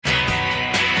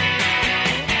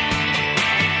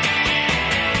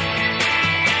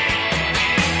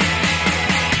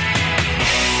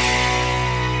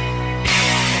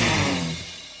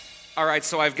right,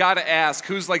 so I've got to ask,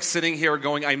 who's like sitting here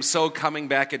going, I'm so coming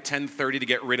back at 10:30 to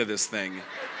get rid of this thing?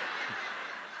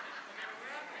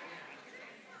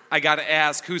 I got to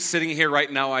ask, who's sitting here right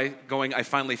now going, I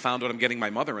finally found what I'm getting my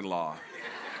mother-in-law?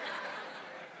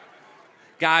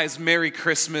 Guys, Merry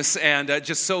Christmas, and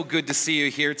just so good to see you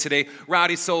here today.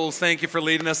 Rowdy Souls, thank you for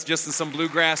leading us just in some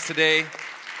bluegrass today.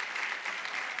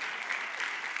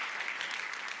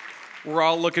 We're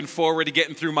all looking forward to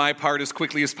getting through my part as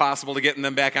quickly as possible to getting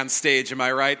them back on stage. Am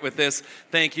I right with this?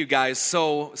 Thank you guys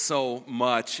so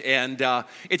much. And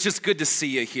it's just good to see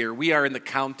you here. We are in the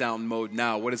countdown mode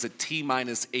now. What is it?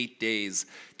 T-minus 8 days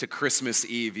to Christmas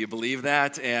Eve. You believe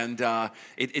that? And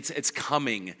it's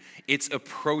coming. It's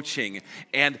approaching.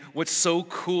 And what's so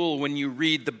cool when you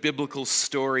read the biblical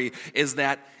story is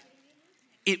that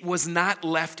it was not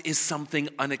left as something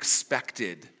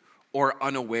unexpected or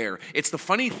unaware. It's the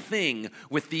funny thing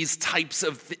with these types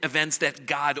of events that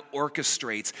God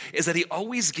orchestrates is that he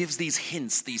always gives these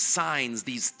hints, these signs,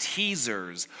 these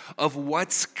teasers of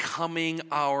what's coming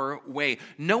our way.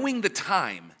 Knowing the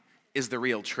time is the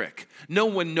real trick. No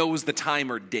one knows the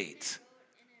time or date.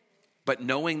 But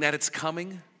knowing that it's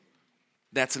coming,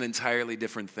 that's an entirely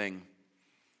different thing.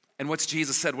 And what's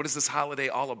Jesus said? What is this holiday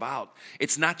all about?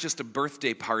 It's not just a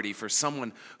birthday party for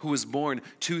someone who was born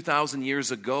 2,000 years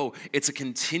ago. It's a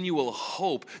continual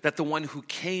hope that the one who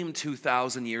came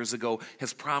 2,000 years ago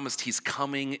has promised he's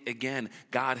coming again.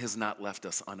 God has not left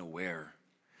us unaware.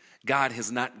 God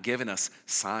has not given us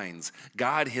signs.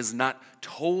 God has not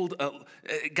told,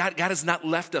 God has not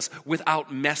left us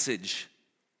without message,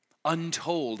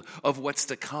 untold of what's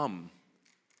to come.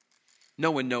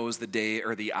 No one knows the day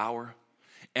or the hour.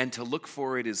 And to look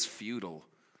for it is futile.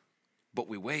 But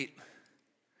we wait.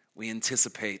 We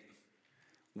anticipate.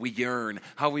 We yearn.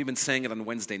 How have we been saying it on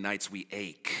Wednesday nights? We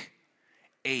ache.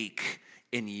 Ache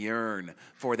and yearn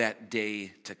for that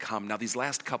day to come. Now, these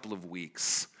last couple of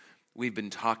weeks, we've been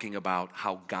talking about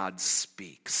how God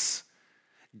speaks.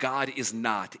 God is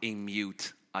not a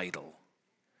mute idol.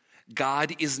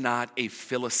 God is not a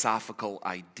philosophical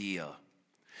idea.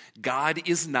 God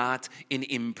is not an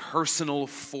impersonal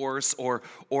force or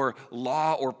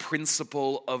law or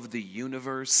principle of the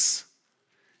universe.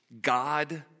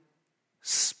 God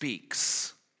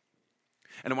speaks.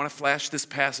 And I want to flash this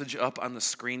passage up on the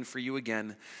screen for you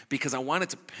again because I want it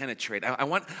to penetrate. I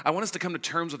want us to come to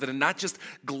terms with it and not just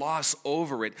gloss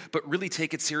over it, but really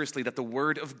take it seriously that the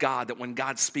Word of God, that when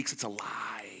God speaks, it's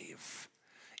alive.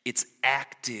 It's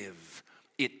active.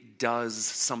 It does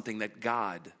something that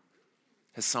God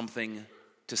has something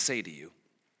to say to you.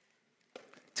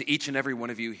 To each and every one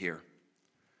of you here,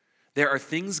 there are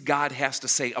things God has to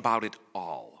say about it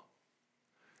all.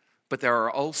 But there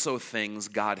are also things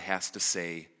God has to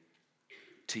say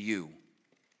to you.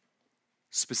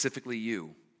 Specifically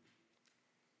you.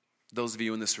 Those of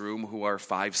you in this room who are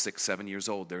 5, 6, 7 years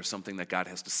old, there's something that God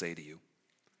has to say to you.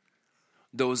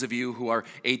 Those of you who are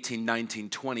 18, 19,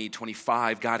 20,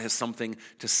 25, God has something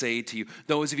to say to you.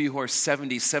 Those of you who are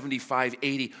 70, 75,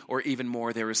 80, or even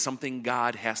more, there is something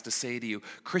God has to say to you.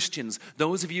 Christians,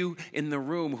 those of you in the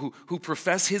room who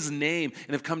profess His name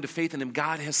and have come to faith in Him,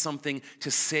 God has something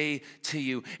to say to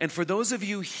you. And for those of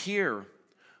you here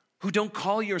who don't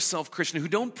call yourself Christian, who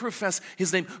don't profess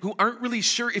His name, who aren't really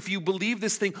sure if you believe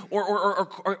this thing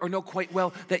or know quite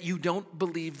well that you don't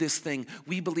believe this thing,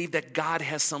 we believe that God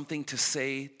has something to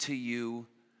say to you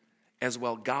as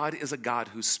well. God is a God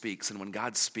who speaks, and when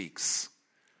God speaks,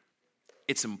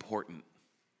 it's important.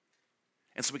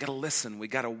 And so we got to listen, we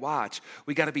got to watch,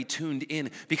 we got to be tuned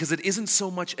in, because it isn't so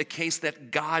much a case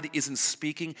that God isn't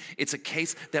speaking, it's a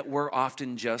case that we're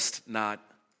often just not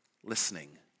listening.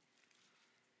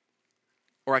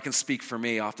 Or I can speak for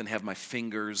me, I often have my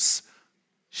fingers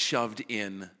shoved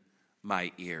in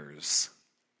my ears.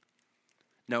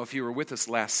 Now, if you were with us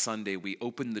last Sunday, we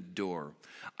opened the door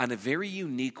on a very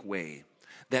unique way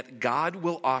that God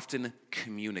will often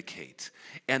communicate.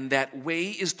 And that way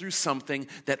is through something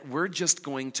that we're just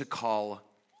going to call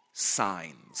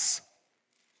signs,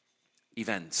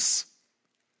 events,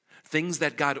 things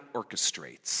that God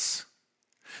orchestrates,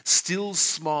 still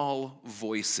small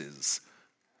voices.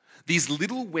 These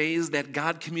little ways that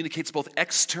God communicates both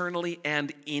externally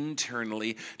and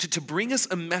internally to bring us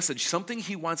a message, something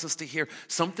He wants us to hear,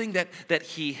 something that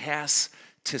He has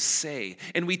to say.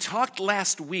 And we talked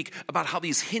last week about how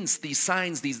these hints, these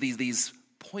signs, these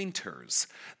pointers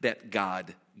that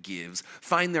God gives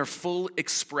find their full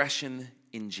expression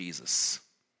in Jesus.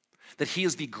 That He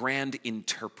is the grand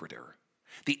interpreter,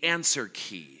 the answer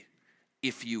key,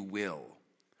 if you will.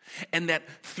 And that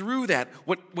through that,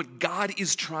 what God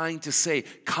is trying to say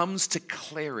comes to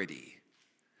clarity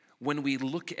when we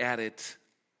look at it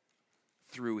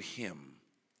through him.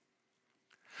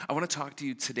 I want to talk to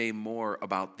you today more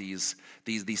about these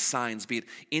signs, be it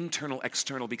internal,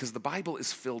 external, because the Bible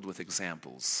is filled with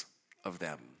examples of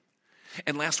them.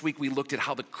 And last week we looked at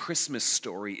how the Christmas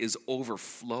story is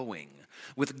overflowing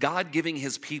with God giving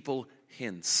his people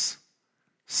hints,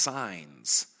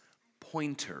 signs,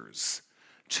 pointers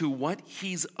to what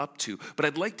he's up to. But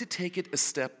I'd like to take it a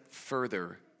step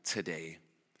further today,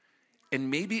 and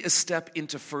maybe a step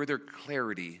into further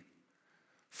clarity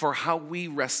for how we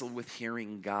wrestle with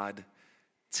hearing God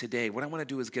today. What I want to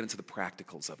do is get into the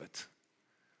practicals of it.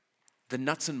 The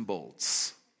nuts and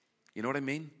bolts. You know what I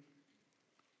mean?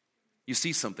 You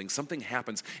see something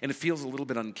happens, and it feels a little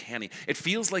bit uncanny. It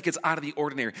feels like it's out of the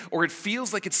ordinary, or it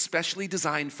feels like it's specially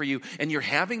designed for you, and you're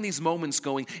having these moments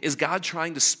going, is God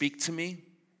trying to speak to me?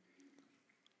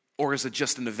 Or is it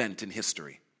just an event in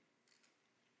history?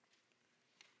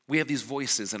 We have these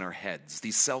voices in our heads,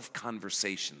 these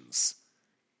self-conversations,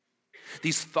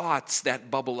 these thoughts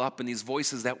that bubble up and these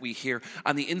voices that we hear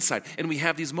on the inside. And we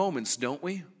have these moments, don't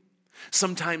we?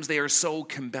 Sometimes they are so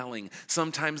compelling.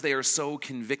 Sometimes they are so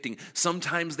convicting.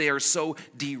 Sometimes they are so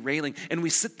derailing. And we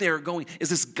sit there going, is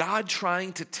this God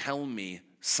trying to tell me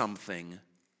something?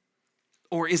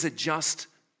 Or is it just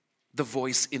the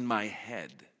voice in my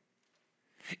head?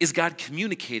 Is God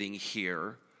communicating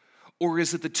here? Or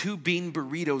is it the 2 bean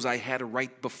burritos I had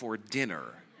right before dinner?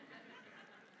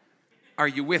 Are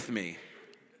you with me?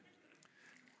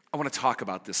 I want to talk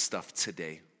about this stuff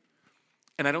today.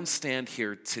 And I don't stand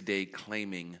here today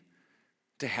claiming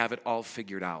to have it all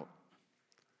figured out.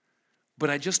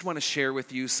 But I just want to share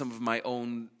with you some of my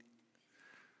own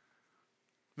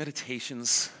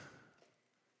meditations,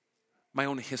 my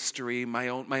own history, my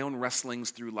own wrestlings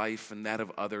through life and that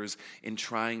of others in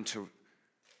trying to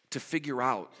figure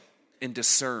out and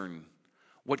discern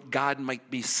what God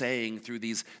might be saying through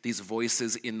these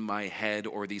voices in my head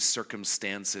or these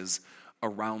circumstances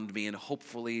around me. And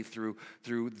hopefully through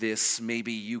this,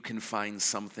 maybe you can find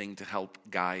something to help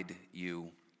guide you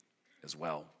as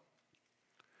well.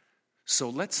 So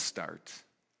let's start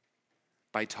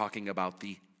by talking about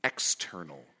the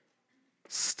external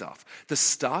stuff, the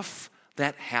stuff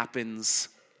that happens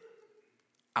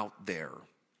out there.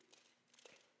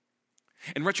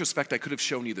 In retrospect, I could have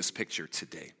shown you this picture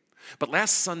today. But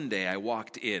last Sunday, I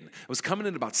walked in. I was coming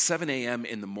in about 7 a.m.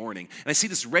 in the morning, and I see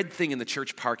this red thing in the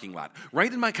church parking lot,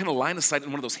 right in my kind of line of sight in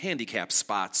one of those handicap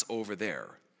spots over there.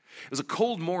 It was a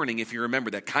cold morning, if you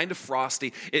remember, that kind of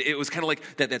frosty. It was kind of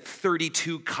like that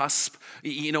 32 cusp,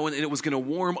 you know, and it was going to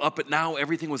warm up, but now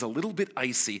everything was a little bit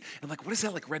icy. And I'm like, what is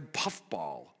that, like red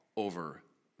puffball over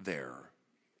there?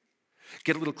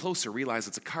 Get a little closer, realize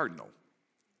it's a cardinal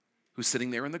who's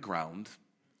sitting there in the ground,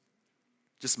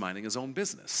 just minding his own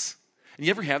business. And you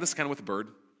ever have this kind of with a bird?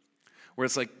 Where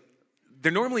it's like,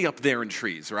 they're normally up there in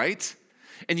trees, right?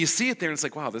 And you see it there and it's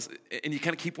like, wow, this, and you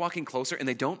kind of keep walking closer and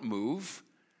they don't move.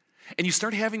 And you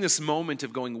start having this moment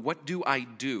of going, what do I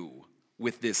do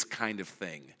with this kind of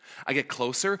thing? I get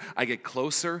closer, I get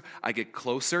closer, I get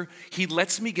closer. He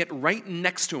lets me get right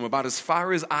next to him, about as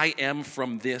far as I am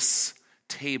from this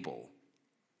table.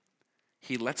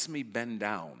 He lets me bend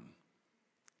down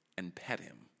and pet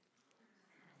him.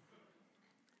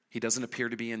 He doesn't appear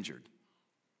to be injured.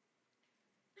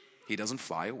 He doesn't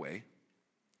fly away.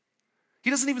 He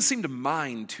doesn't even seem to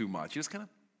mind too much. He just kind of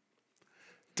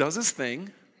does his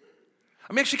thing.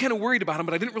 I'm actually kind of worried about him,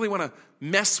 but I didn't really want to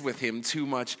mess with him too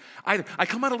much. I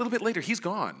come out a little bit later. He's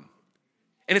gone.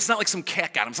 And it's not like some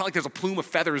cat got him. It's not like there's a plume of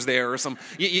feathers there or some,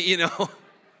 you know.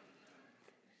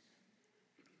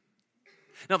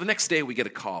 Now, the next day we get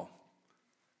a call.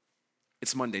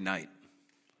 It's Monday night.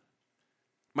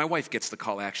 My wife gets the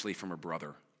call actually from her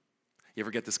brother. You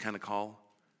ever get this kind of call?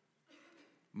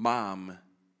 Mom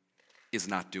is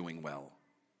not doing well.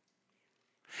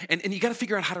 And you got to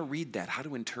figure out how to read that, how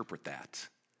to interpret that.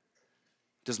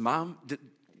 Mom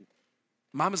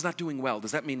is not doing well.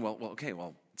 Does that mean, well,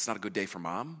 it's not a good day for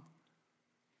mom?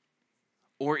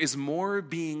 Or is more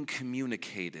being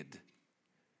communicated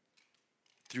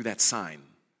through that sign?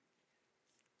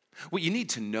 What you need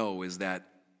to know is that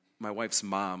my wife's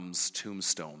mom's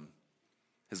tombstone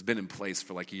has been in place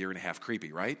for like a year and a half.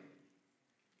 Creepy, right?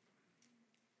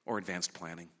 Or advanced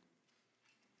planning.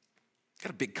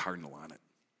 Got a big cardinal on it.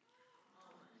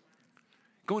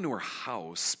 Going to her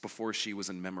house before she was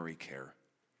in memory care.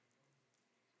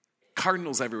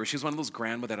 Cardinals everywhere. She was one of those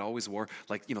grandma that always wore,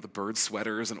 like, you know, the bird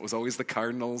sweaters, and it was always the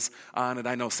cardinals on it.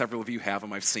 I know several of you have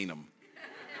them. I've seen them.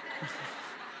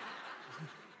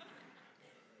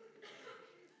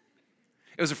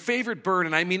 It was her favorite bird,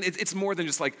 and I mean, it's more than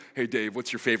just like, hey, Dave,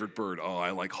 what's your favorite bird? Oh,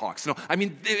 I like hawks. No, I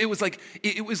mean, it was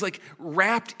like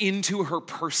wrapped into her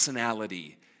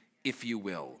personality, if you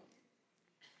will.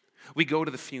 We go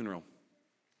to the funeral.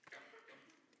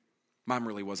 Mom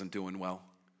really wasn't doing well,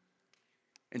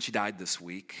 and she died this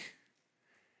week.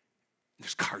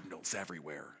 There's cardinals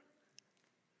everywhere.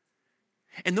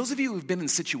 And those of you who have been in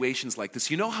situations like this,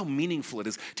 you know how meaningful it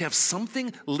is to have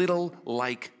something little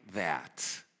like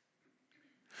that.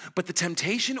 But the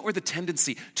temptation or the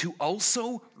tendency to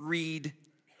also read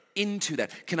into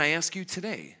that. Can I ask you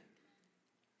today,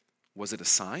 was it a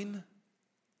sign?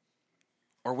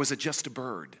 Or was it just a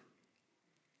bird?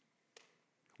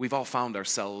 We've all found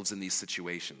ourselves in these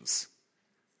situations,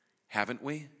 haven't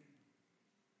we?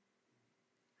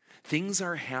 Things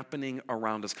are happening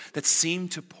around us that seem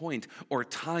to point or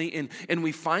tie in, and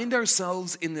we find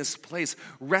ourselves in this place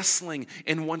wrestling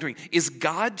and wondering, is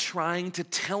God trying to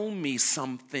tell me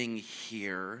something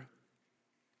here?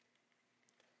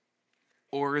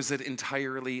 Or is it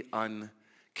entirely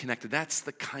unconnected? That's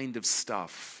the kind of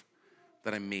stuff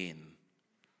that I mean,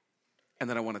 and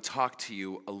that I want to talk to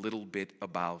you a little bit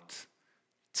about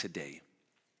today.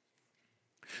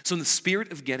 So in the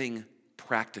spirit of getting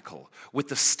practical, with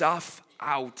the stuff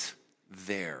out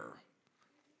there,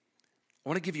 I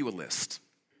want to give you a list.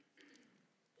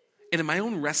 And in my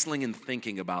own wrestling and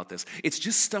thinking about this, it's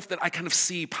just stuff that I kind of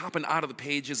see popping out of the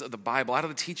pages of the Bible, out of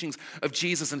the teachings of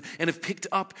Jesus, and have picked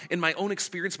up in my own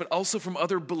experience, but also from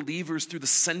other believers through the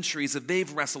centuries that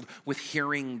they've wrestled with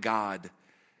hearing God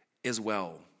as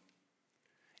well.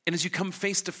 And as you come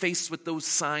face to face with those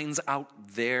signs out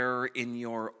there in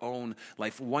your own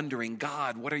life, wondering,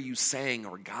 God, what are you saying?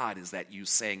 Or God, is that you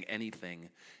saying anything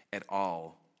at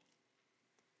all?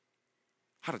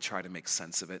 How to try to make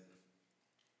sense of it.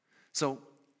 So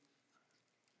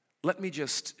let me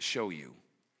just show you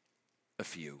a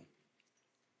few.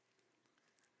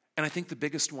 And I think the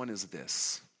biggest one is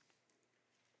this: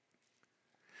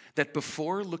 that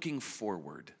before looking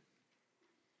forward,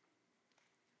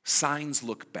 signs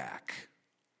look back.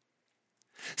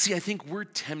 See, I think we're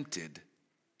tempted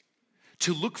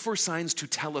to look for signs to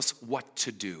tell us what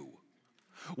to do,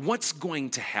 what's going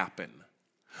to happen,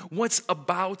 what's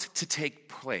about to take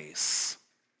place.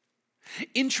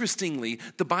 Interestingly,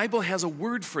 the Bible has a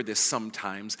word for this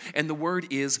sometimes, and the word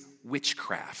is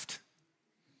witchcraft.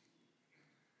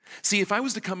 See, if I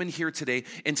was to come in here today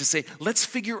and to say, let's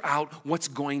figure out what's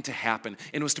going to happen,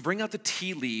 and it was to bring out the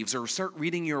tea leaves or start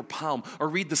reading your palm or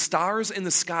read the stars in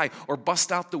the sky or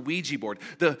bust out the Ouija board,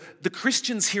 the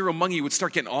Christians here among you would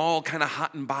start getting all kind of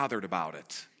hot and bothered about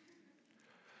it.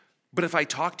 But if I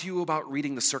talk to you about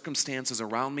reading the circumstances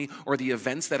around me or the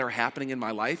events that are happening in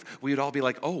my life, we would all be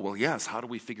like, oh, well, yes, how do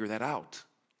we figure that out?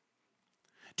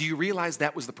 Do you realize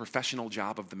that was the professional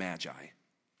job of the Magi?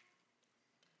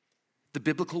 The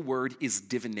biblical word is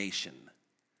divination.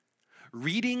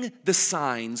 Reading the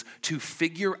signs to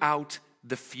figure out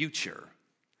the future.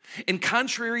 And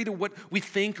contrary to what we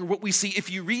think or what we see, if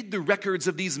you read the records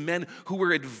of these men who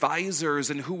were advisors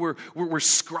and who were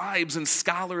scribes and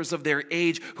scholars of their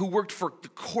age, who worked for the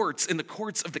courts, in the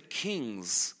courts of the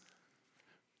kings,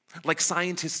 like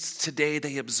scientists today,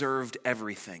 they observed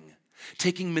everything,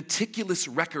 taking meticulous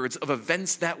records of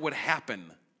events that would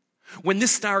happen. When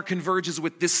this star converges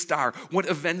with this star, what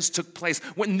events took place?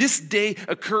 When this day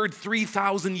occurred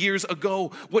 3,000 years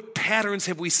ago, what patterns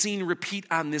have we seen repeat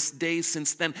on this day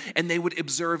since then? And they would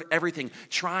observe everything,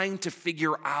 trying to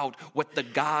figure out what the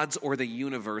gods or the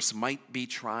universe might be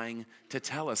trying to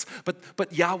tell us.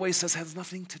 But Yahweh says it has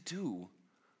nothing to do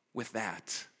with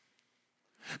that.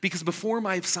 Because before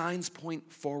my signs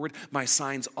point forward, my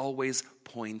signs always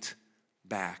point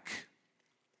back.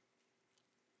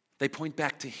 They point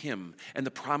back to him and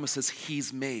the promises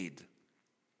he's made.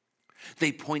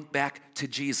 They point back to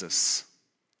Jesus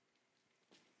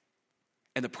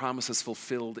and the promises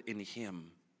fulfilled in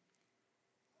him.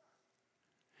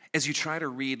 As you try to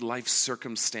read life's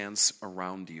circumstance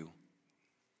around you,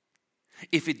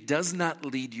 if it does not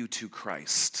lead you to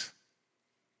Christ,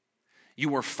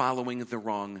 you are following the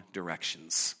wrong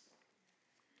directions.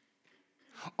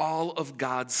 All of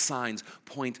God's signs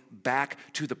point back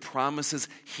to the promises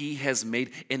he has made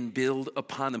and build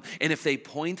upon them. And if they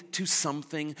point to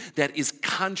something that is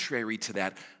contrary to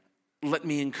that, let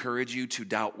me encourage you to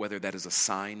doubt whether that is a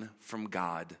sign from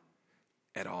God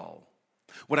at all.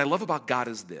 What I love about God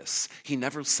is this: he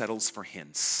never settles for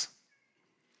hints.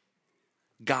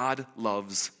 God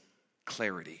loves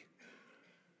clarity.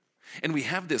 And we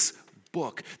have this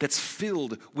book that's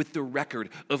filled with the record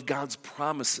of God's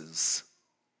promises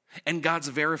and God's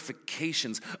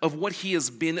verifications of what he has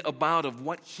been about, of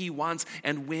what he wants,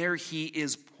 and where he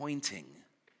is pointing.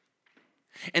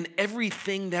 And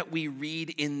everything that we read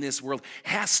in this world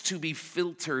has to be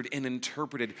filtered and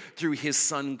interpreted through his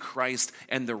Son Christ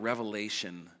and the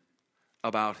revelation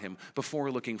about him.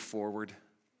 Before looking forward,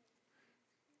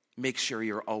 make sure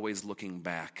you're always looking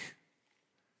back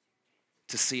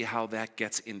to see how that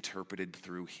gets interpreted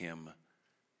through him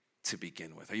to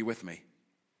begin with. Are you with me?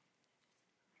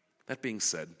 That being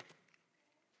said,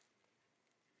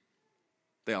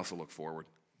 they also look forward.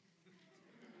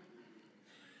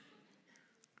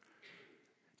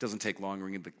 It doesn't take long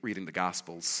reading the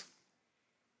Gospels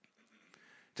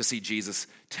to see Jesus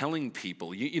telling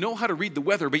people, you know how to read the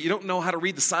weather, but you don't know how to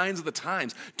read the signs of the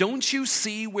times. Don't you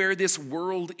see where this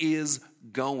world is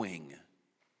going?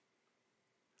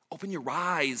 Open your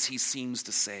eyes, he seems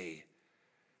to say.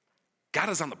 God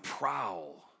is on the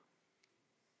prowl.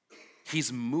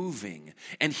 He's moving,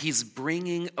 and he's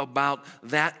bringing about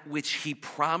that which he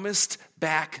promised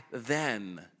back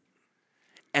then,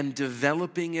 and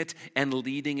developing it and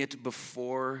leading it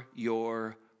before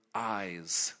your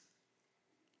eyes.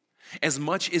 As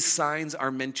much as signs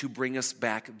are meant to bring us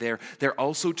back there, they're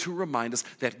also to remind us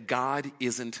that God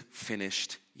isn't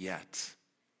finished yet.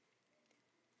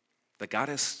 That God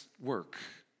has work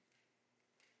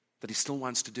that he still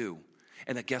wants to do.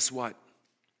 And that guess what?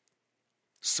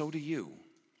 So do you.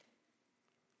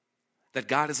 That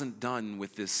God isn't done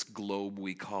with this globe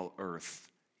we call Earth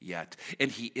yet.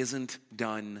 And he isn't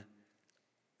done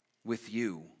with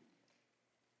you.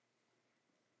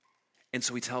 And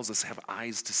so he tells us, have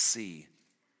eyes to see.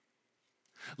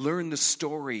 Learn the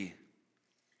story.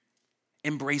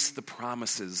 Embrace the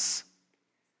promises.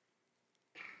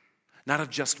 Not of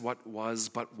just what was,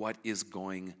 but what is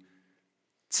going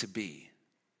to be.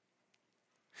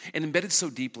 And embedded so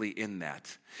deeply in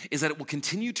that is that it will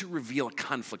continue to reveal a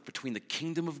conflict between the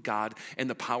kingdom of God and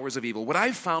the powers of evil. What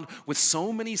I've found with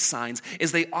so many signs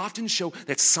is they often show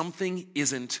that something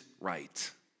isn't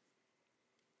right.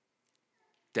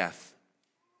 Death.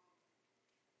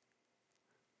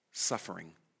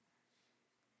 Suffering.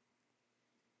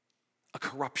 A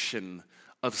corruption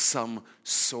of some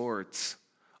sort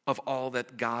of all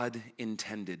that God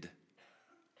intended.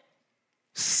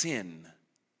 Sin.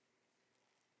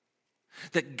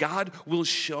 That God will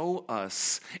show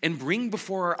us and bring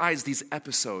before our eyes these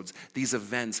episodes, these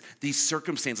events, these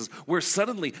circumstances, where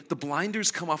suddenly the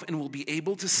blinders come off and we'll be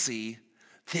able to see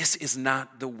this is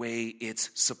not the way it's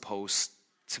supposed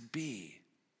to be.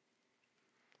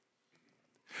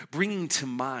 Bringing to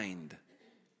mind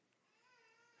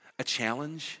a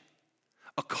challenge,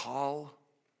 a call,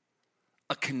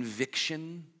 a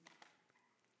conviction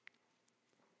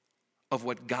of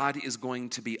what God is going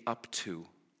to be up to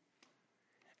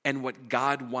and what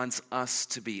God wants us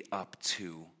to be up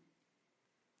to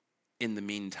in the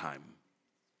meantime.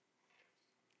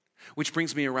 Which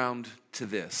brings me around to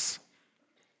this.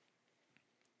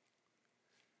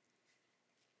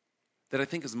 That I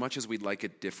think as much as we'd like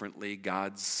it differently,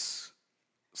 God's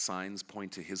signs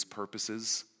point to his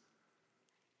purposes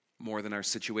more than our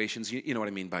situations. You know what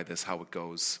I mean by this, how it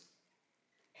goes.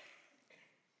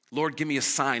 Lord, give me a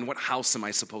sign. What house am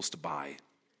I supposed to buy?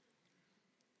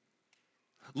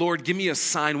 Lord, give me a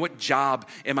sign. What job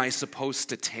am I supposed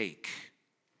to take?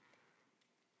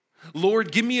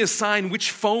 Lord, give me a sign.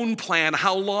 Which phone plan?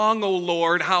 How long, oh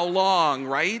Lord? How long,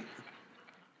 right?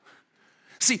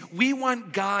 See, we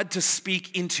want God to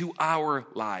speak into our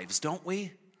lives, don't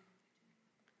we?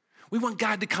 We want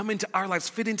God to come into our lives,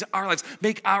 fit into our lives,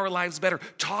 make our lives better,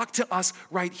 talk to us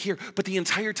right here. But the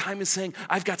entire time is saying,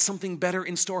 I've got something better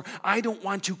in store. I don't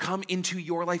want to come into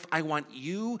your life. I want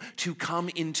you to come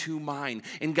into mine.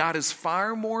 And God is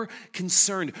far more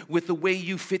concerned with the way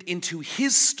you fit into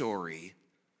his story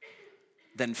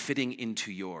than fitting into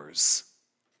yours.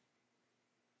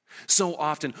 So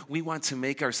often we want to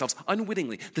make ourselves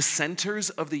unwittingly the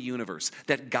centers of the universe,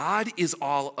 that God is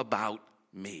all about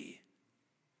me.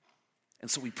 And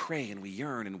so we pray and we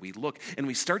yearn and we look and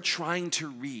we start trying to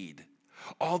read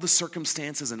all the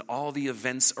circumstances and all the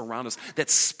events around us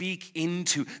that speak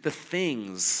into the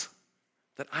things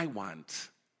that I want,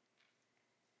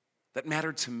 that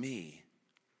matter to me.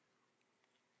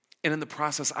 And in the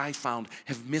process, I found,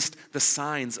 have missed the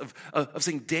signs of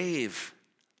saying, Dave,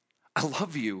 I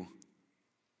love you,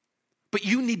 but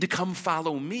you need to come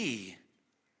follow me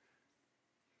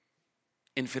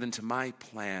and fit into my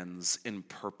plans and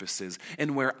purposes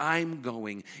and where I'm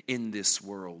going in this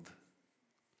world.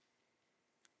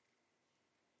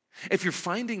 If you're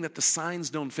finding that the signs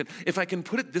don't fit, if I can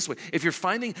put it this way, if you're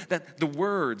finding that the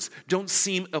words don't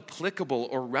seem applicable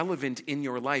or relevant in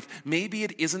your life, maybe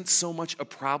it isn't so much a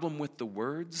problem with the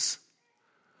words,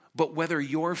 but whether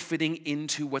you're fitting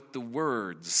into what the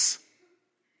words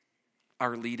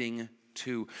are leading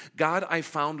to. God, I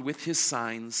found with his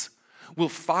signs, will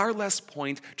far less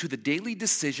point to the daily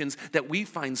decisions that we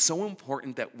find so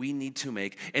important that we need to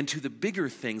make and to the bigger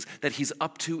things that he's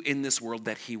up to in this world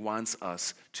that he wants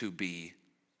us to be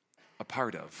a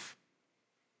part of.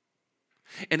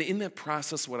 And in that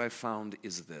process, what I found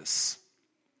is this.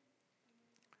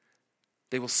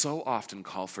 They will so often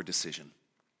call for decision.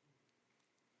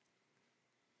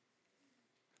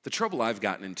 The trouble I've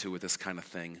gotten into with this kind of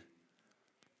thing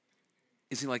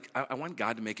is I want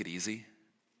God to make it easy.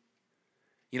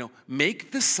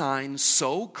 Make the sign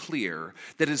so clear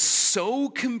that is so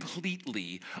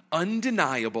completely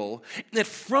undeniable that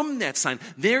from that sign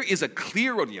there is a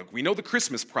clear road. We know the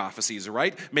Christmas prophecies,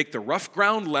 right? Make the rough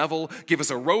ground level, give us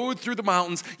a road through the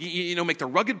mountains, make the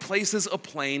rugged places a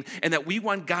plain, and that we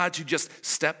want God to just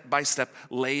step by step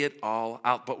lay it all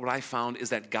out. But what I found is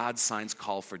that God's signs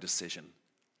call for decision.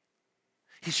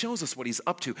 He shows us what he's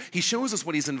up to. He shows us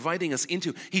what he's inviting us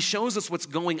into. He shows us what's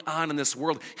going on in this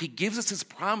world. He gives us his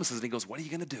promises, and he goes, what are you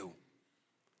going to do?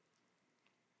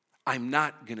 I'm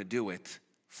not going to do it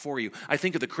for you. I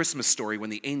think of the Christmas story when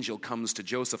the angel comes to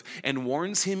Joseph and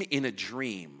warns him in a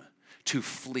dream to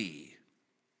flee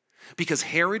because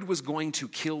Herod was going to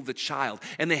kill the child,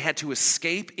 and they had to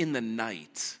escape in the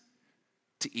night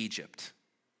to Egypt.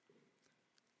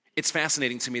 It's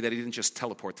fascinating to me that he didn't just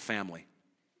teleport the family,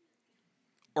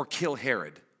 or kill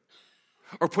Herod,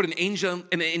 or put an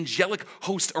angelic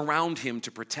host around him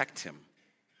to protect him.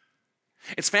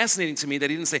 It's fascinating to me that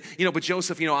he didn't say, but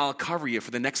Joseph, I'll cover you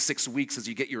for the next 6 weeks as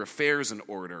you get your affairs in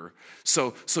order.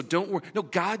 So don't worry. No,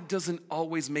 God doesn't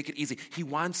always make it easy. He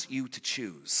wants you to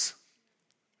choose.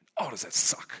 Oh, does that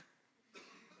suck?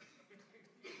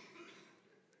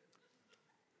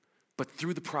 But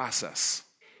through the process,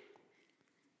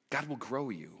 God will grow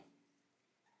you.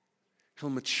 He'll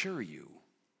mature you.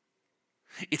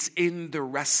 It's in the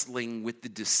wrestling with the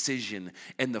decision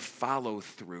and the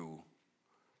follow-through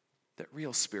that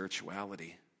real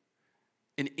spirituality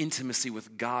and intimacy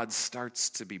with God starts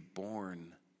to be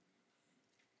born.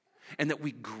 And that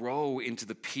we grow into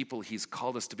the people he's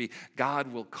called us to be.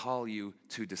 God will call you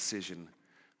to decision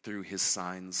through his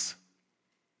signs.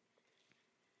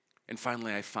 And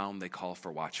finally, I found they call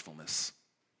for watchfulness.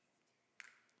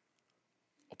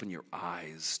 Open your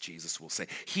eyes, Jesus will say.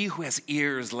 He who has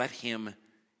ears, let him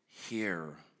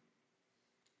hear.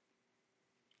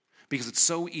 Because it's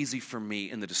so easy for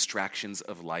me in the distractions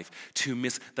of life to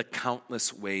miss the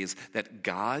countless ways that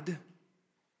God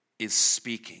is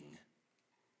speaking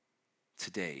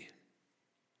today.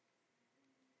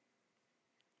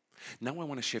 Now I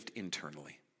want to shift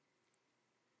internally.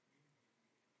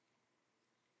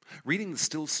 Reading the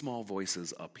still small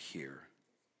voices up here,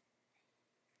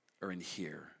 or in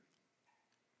here.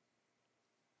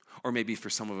 Or maybe for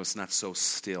some of us, not so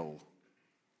still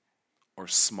or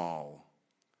small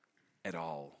at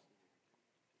all.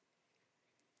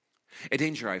 A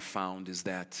danger I found is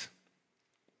that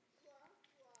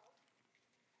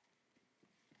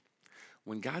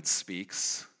when God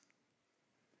speaks,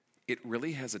 it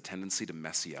really has a tendency to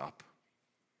mess you up.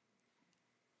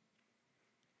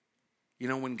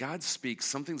 When God speaks,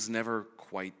 something's never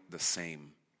quite the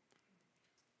same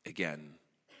again.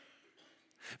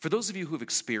 For those of you who have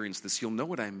experienced this, you'll know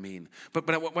what I mean. But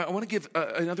I want to give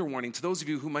another warning to those of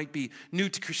you who might be new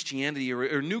to Christianity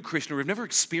or new Christian or have never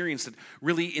experienced it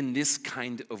really in this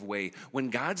kind of way. When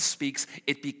God speaks,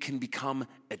 it can become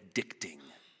addicting.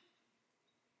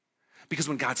 Because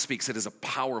when God speaks, it is a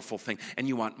powerful thing, and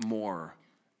you want more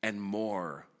and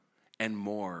more and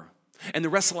more. And the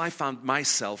wrestle I found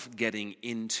myself getting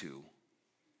into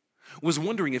was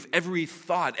wondering if every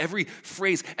thought, every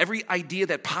phrase, every idea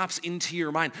that pops into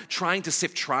your mind, trying to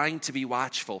sift, trying to be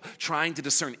watchful, trying to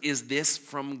discern, is this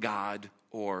from God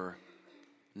or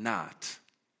not?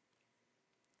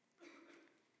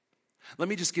 Let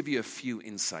me just give you a few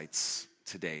insights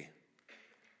today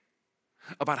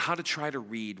about how to try to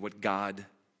read what God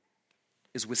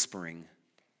is whispering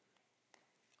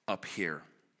up here.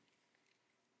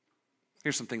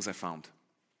 Here's some things I found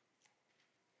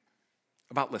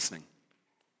about listening.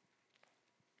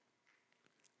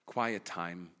 Quiet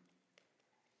time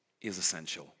is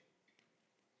essential.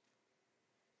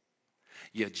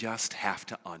 You just have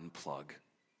to unplug.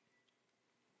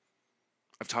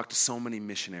 I've talked to so many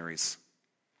missionaries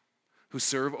who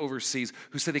serve overseas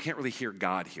who say they can't really hear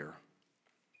God here.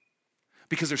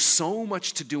 because there's so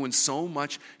much to do and so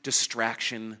much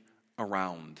distraction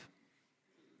around.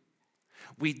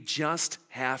 We just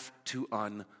have to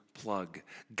unplug.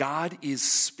 God is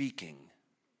speaking.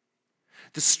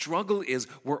 The struggle is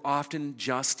we're often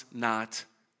just not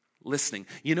listening.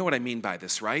 You know what I mean by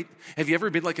this, right? Have you ever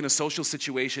been like in a social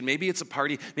situation? Maybe it's a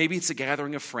party, maybe it's a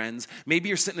gathering of friends, maybe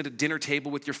you're sitting at a dinner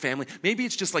table with your family, maybe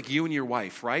it's just like you and your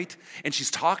wife, right? And she's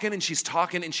talking and she's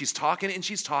talking and she's talking and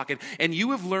she's talking, and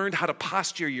you have learned how to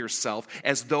posture yourself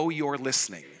as though you're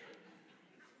listening.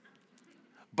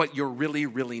 But you're really,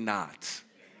 really not.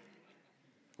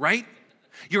 Right?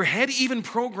 Your head even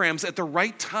programs at the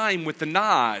right time with the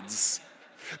nods,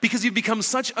 because you've become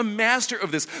such a master of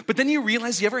this. But then you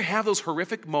realize, you ever have those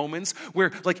horrific moments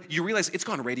where like you realize it's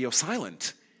gone radio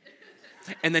silent.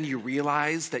 And then you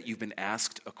realize that you've been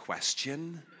asked a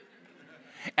question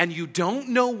and you don't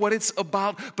know what it's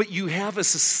about, but you have a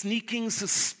sneaking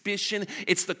suspicion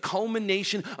it's the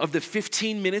culmination of the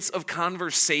 15 minutes of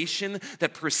conversation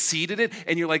that preceded it.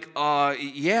 And you're like,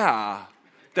 yeah,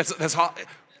 that's how,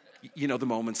 you know the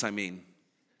moments I mean.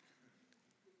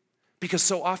 Because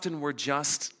so often we're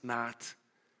just not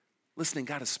listening.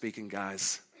 God is speaking,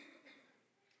 guys.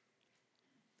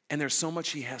 And there's so much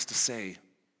he has to say.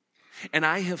 And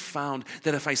I have found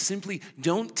that if I simply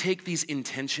don't take these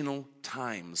intentional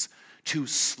times to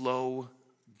slow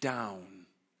down,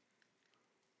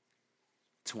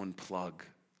 to unplug,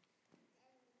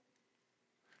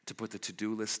 to put the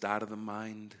to-do list out of the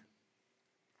mind,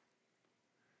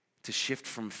 to shift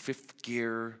from fifth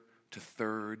gear to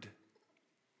third,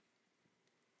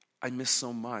 I miss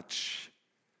so much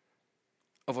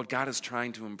of what God is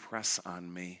trying to impress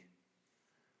on me,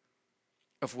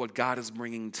 of what God is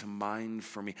bringing to mind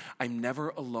for me. I'm never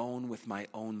alone with my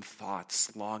own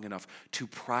thoughts long enough to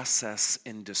process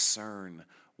and discern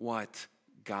what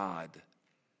God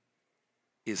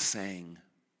is saying.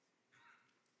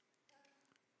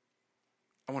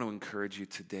 I want to encourage you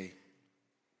today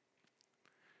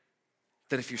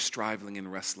that if you're striving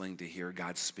and wrestling to hear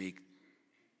God speak,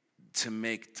 to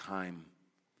make time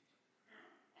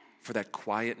for that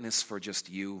quietness for just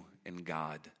you and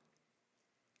God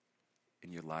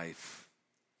in your life.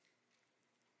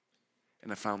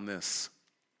 And I found this.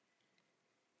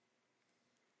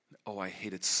 Oh, I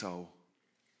hate it so.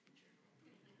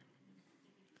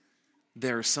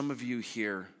 There are some of you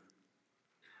here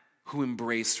who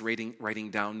embrace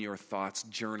writing down your thoughts,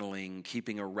 journaling,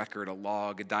 keeping a record, a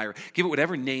log, a diary. Give it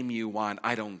whatever name you want.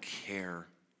 I don't care.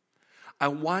 I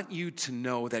want you to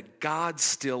know that God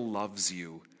still loves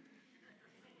you.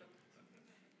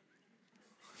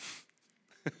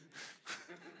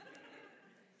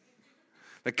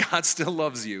 That God still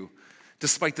loves you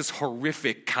despite this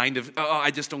horrific kind of, I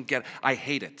just don't get it. I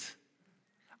hate it.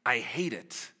 I hate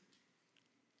it.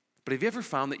 But have you ever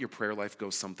found that your prayer life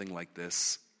goes something like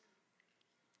this?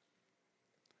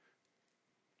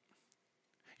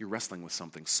 You're wrestling with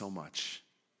something so much.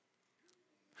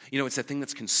 You know, it's that thing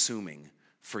that's consuming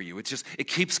for you. It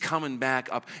keeps coming back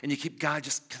up, and you keep, God,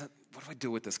 what do I do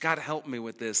with this? God, help me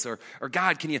with this. Or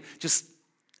God, can you just,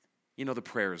 the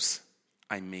prayers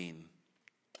I mean.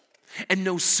 And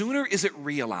no sooner is it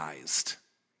realized,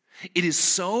 it is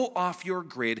so off your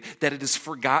grid that it is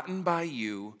forgotten by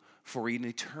you for an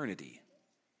eternity.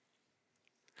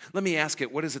 Let me ask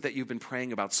it, what is it that you've been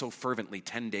praying about so fervently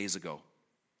 10 days ago?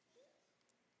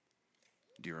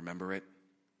 Do you remember it?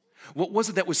 What was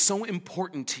it that was so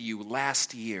important to you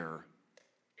last year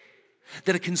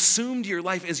that it consumed your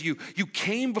life as you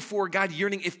came before God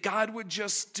yearning, if God would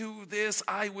just do this,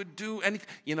 I would do anything,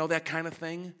 that kind of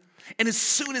thing? And as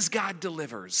soon as God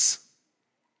delivers,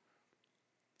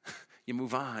 you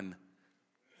move on.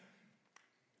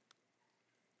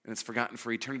 And it's forgotten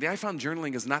for eternity. I found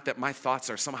journaling is not that my thoughts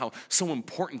are somehow so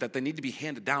important that they need to be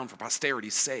handed down for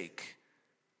posterity's sake.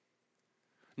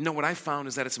 No, what I found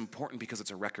is that it's important because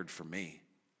it's a record for me.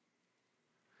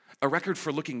 A record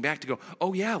for looking back to go,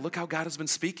 oh yeah, look how God has been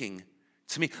speaking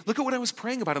to me. Look at what I was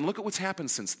praying about and look at what's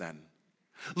happened since then.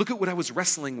 Look at what I was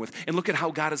wrestling with and look at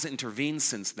how God has intervened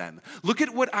since then. Look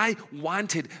at what I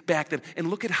wanted back then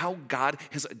and look at how God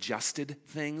has adjusted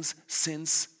things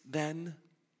since then.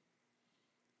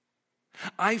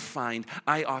 I find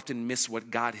I often miss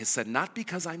what God has said, not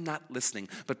because I'm not listening,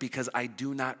 but because I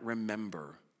do not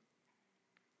remember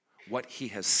what he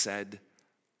has said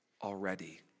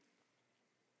already.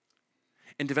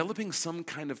 And developing some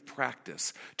kind of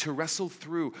practice to wrestle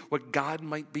through what God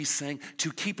might be saying,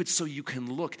 to keep it so you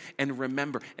can look and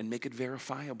remember and make it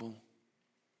verifiable,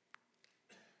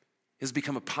 has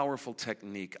become a powerful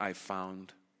technique I've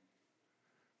found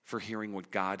for hearing what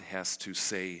God has to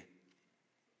say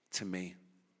to me.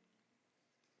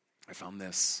 I found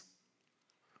this.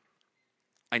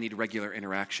 I need regular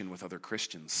interaction with other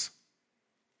Christians.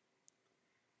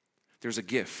 There's a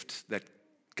gift that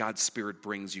God's Spirit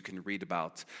brings you can read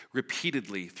about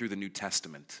repeatedly through the New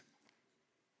Testament.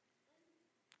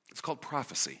 It's called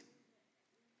prophecy.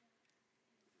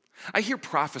 I hear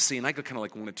prophecy, and I go kind of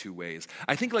like one of two ways.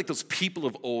 I think like those people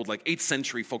of old, like 8th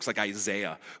century folks like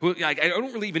Isaiah, who like, I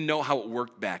don't really even know how it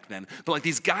worked back then, but like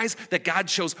these guys that God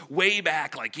shows way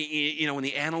back, like, you know, in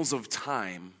the annals of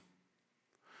time.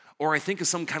 Or I think of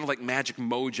some kind of like magic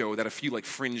mojo that a few like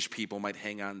fringe people might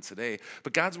hang on today.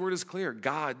 But God's word is clear.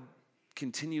 God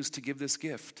continues to give this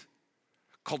gift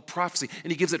called prophecy,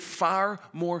 and he gives it far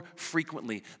more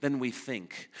frequently than we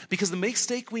think. Because the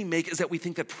mistake we make is that we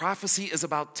think that prophecy is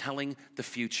about telling the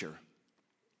future,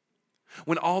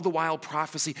 when all the while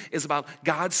prophecy is about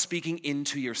God speaking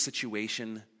into your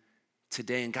situation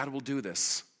today. And God will do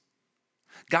this.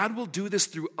 God will do this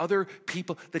through other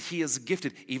people that he has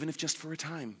gifted, even if just for a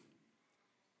time.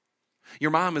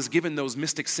 Your mom has given those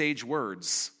mystic sage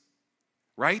words,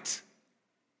 right?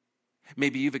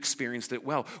 Maybe you've experienced it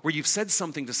well, where you've said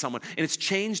something to someone and it's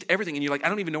changed everything, and you're like, I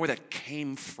don't even know where that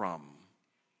came from.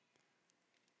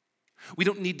 We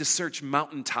don't need to search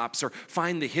mountaintops or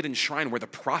find the hidden shrine where the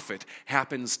prophet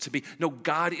happens to be. No,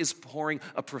 God is pouring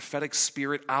a prophetic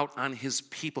spirit out on his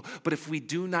people. But if we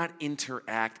do not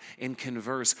interact and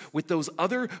converse with those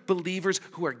other believers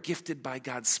who are gifted by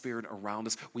God's Spirit around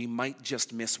us, we might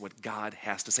just miss what God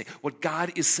has to say. What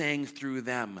God is saying through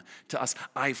them to us.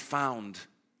 I found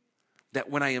that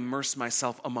when I immerse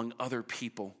myself among other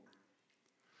people,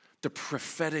 the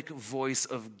prophetic voice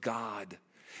of God,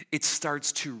 it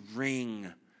starts to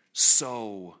ring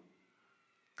so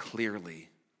clearly.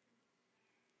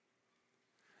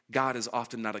 God is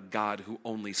often not a God who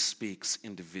only speaks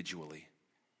individually,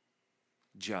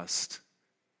 just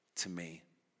to me.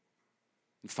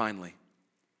 And finally,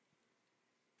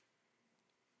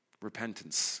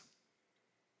 repentance.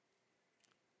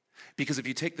 Because if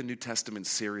you take the New Testament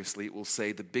seriously, it will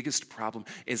say the biggest problem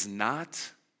is not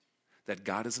that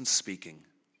God isn't speaking.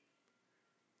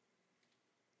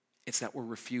 It's that we're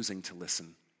refusing to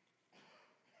listen.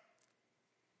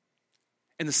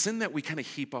 And the sin that we kind of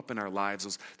heap up in our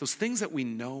lives, those things that we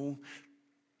know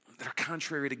that are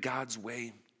contrary to God's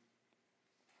way,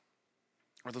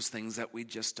 or those things that we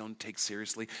just don't take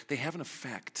seriously, they have an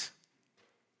effect.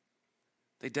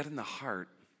 They deaden the heart.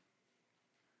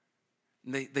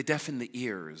 And they deafen the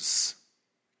ears.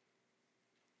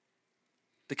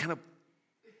 They kind of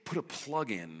put a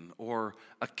plug in or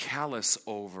a callus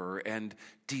over and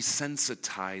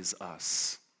desensitize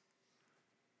us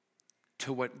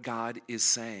to what God is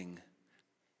saying.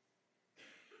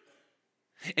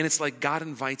 And it's like God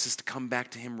invites us to come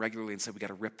back to him regularly and say, we got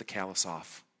to rip the callus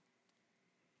off.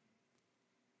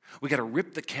 We got to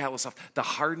rip the callus off, the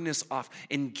hardness off,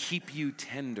 and keep you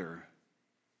tender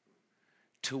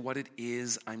to what it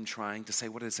is I'm trying to say.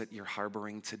 What is it you're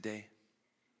harboring today?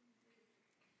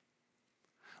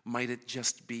 Might it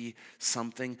just be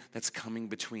something that's coming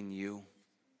between you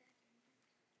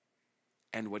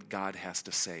and what God has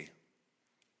to say?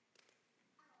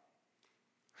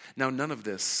 Now, none of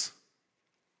this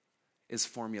is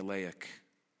formulaic.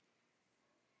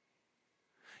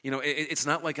 You know, it's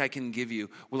not like I can give you,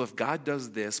 well, if God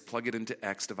does this, plug it into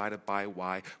X, divide it by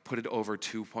Y, put it over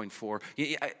 2.4.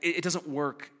 It doesn't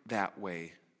work that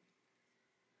way.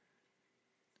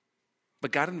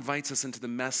 But God invites us into the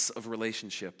mess of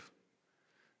relationship,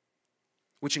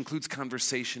 which includes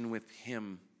conversation with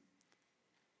him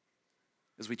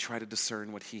as we try to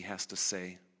discern what he has to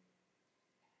say.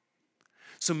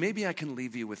 So maybe I can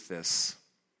leave you with this.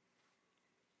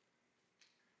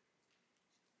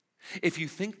 If you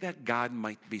think that God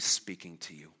might be speaking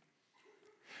to you,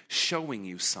 showing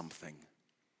you something,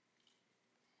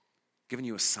 giving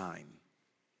you a sign,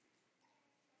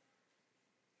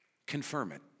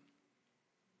 confirm it.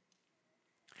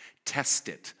 Test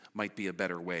it might be a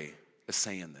better way of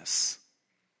saying this.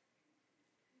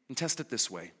 And test it this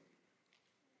way.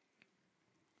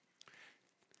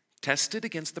 Test it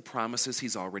against the promises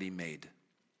he's already made,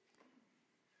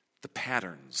 the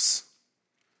patterns,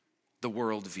 the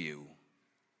worldview,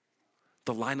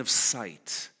 the line of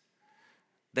sight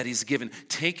that he's given.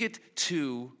 Take it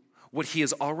to what he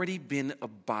has already been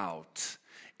about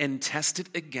and test it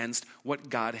against what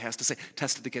God has to say.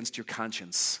 Test it against your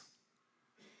conscience.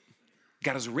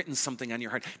 God has written something on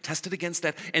your heart. Test it against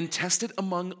that, and test it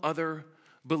among other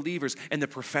believers and the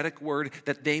prophetic word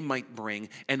that they might bring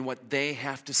and what they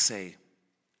have to say.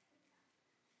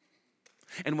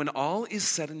 And when all is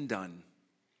said and done,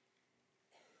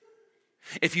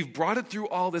 If you've brought it through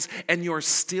all this and you're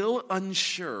still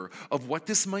unsure of what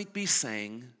this might be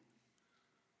saying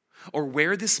or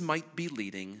where this might be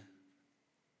leading,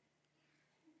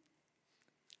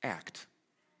 act.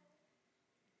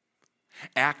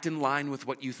 Act in line with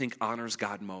what you think honors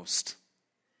God most.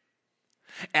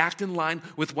 Act in line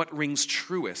with what rings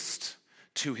truest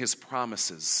to his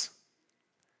promises.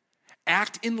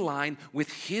 Act in line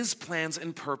with his plans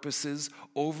and purposes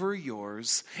over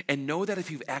yours, and know that if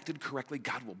you've acted correctly,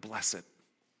 God will bless it.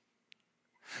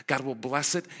 God will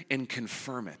bless it and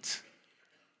confirm it.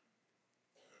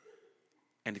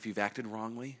 And if you've acted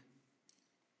wrongly,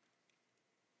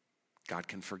 God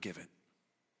can forgive it.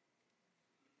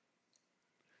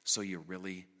 So you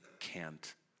really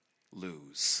can't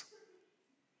lose.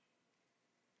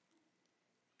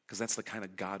 Because that's the kind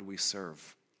of God we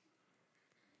serve.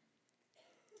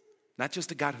 Not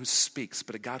just a God who speaks,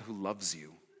 but a God who loves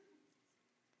you.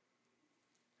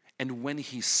 And when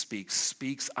he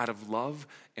speaks out of love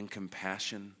and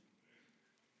compassion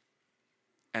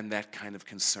and that kind of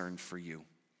concern for you.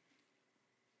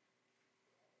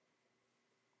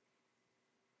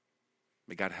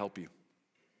 May God help you.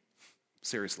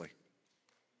 Seriously.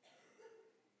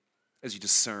 As you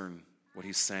discern what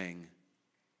he's saying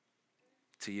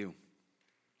to you.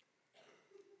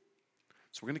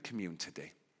 So we're going to commune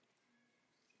today.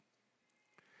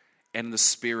 And in the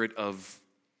spirit of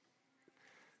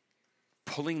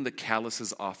pulling the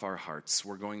calluses off our hearts,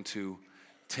 we're going to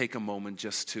take a moment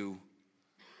just to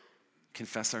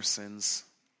confess our sins,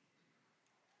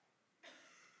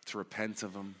 to repent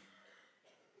of them,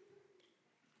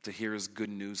 to hear his good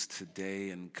news today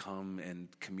and come and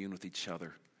commune with each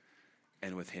other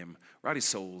and with him. Rowdy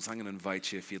souls, I'm going to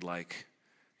invite you, if you'd like,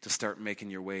 to start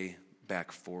making your way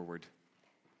back forward.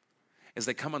 As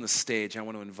they come on the stage, I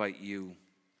want to invite you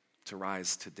to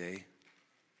rise today.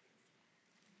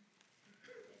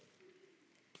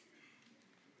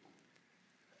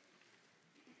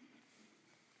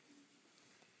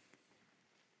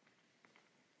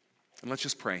 And let's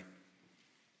just pray.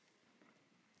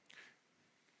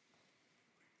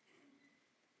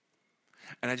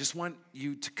 And I just want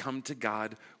you to come to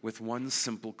God with one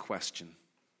simple question.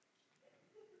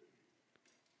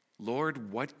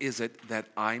 Lord, what is it that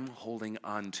I'm holding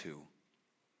on to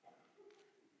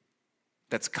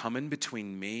that's coming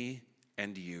between me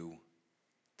and you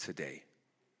today?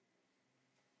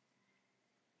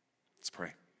 Let's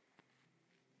pray.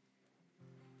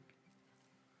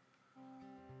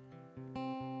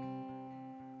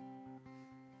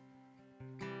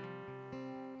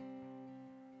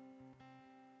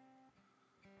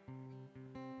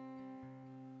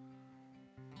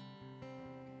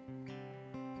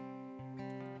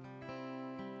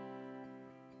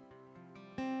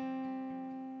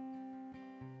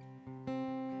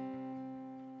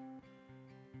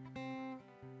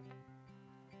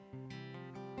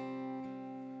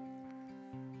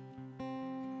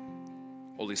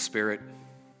 Holy Spirit,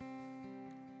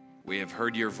 we have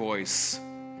heard your voice,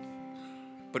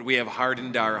 but we have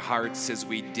hardened our hearts as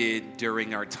we did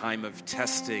during our time of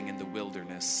testing in the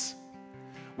wilderness,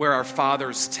 where our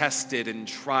fathers tested and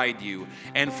tried you,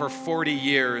 and for 40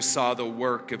 years saw the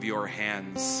work of your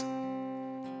hands.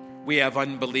 We have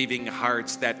unbelieving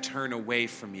hearts that turn away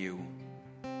from you,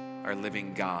 our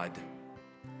living God.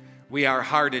 We are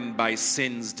hardened by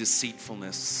sin's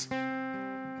deceitfulness.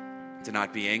 Do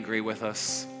not be angry with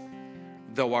us,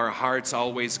 though our hearts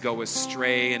always go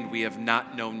astray and we have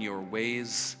not known your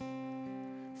ways.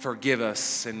 Forgive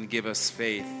us and give us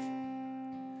faith.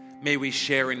 May we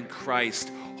share in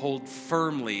Christ, hold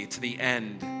firmly to the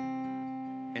end,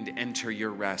 and enter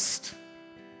your rest.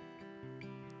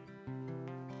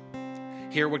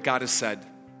 Hear what God has said.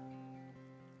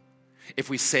 If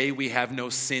we say we have no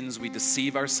sins, we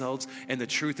deceive ourselves, and the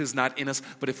truth is not in us.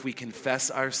 But if we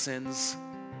confess our sins,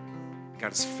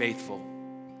 God is faithful.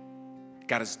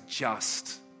 God is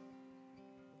just.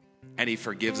 And he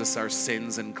forgives us our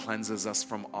sins and cleanses us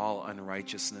from all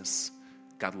unrighteousness.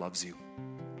 God loves you.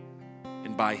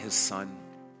 And by his Son,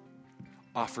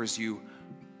 offers you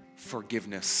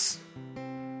forgiveness,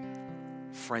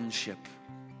 friendship,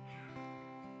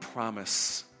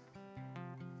 promise,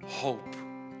 hope,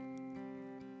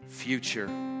 future,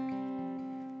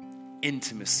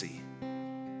 intimacy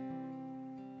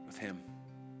with him.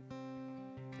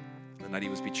 The night he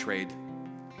was betrayed,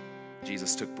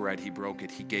 Jesus took bread, he broke it,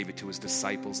 he gave it to his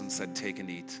disciples and said, "Take and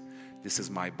eat. This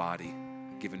is my body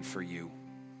given for you."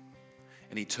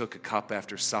 And he took a cup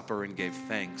after supper and gave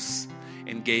thanks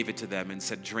and gave it to them and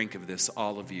said, "Drink of this,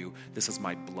 all of you. This is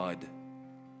my blood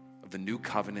of the new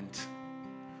covenant,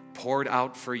 poured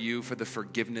out for you for the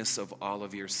forgiveness of all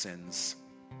of your sins.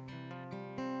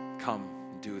 come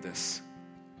do this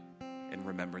in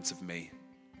remembrance of me.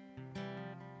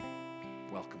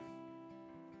 Welcome.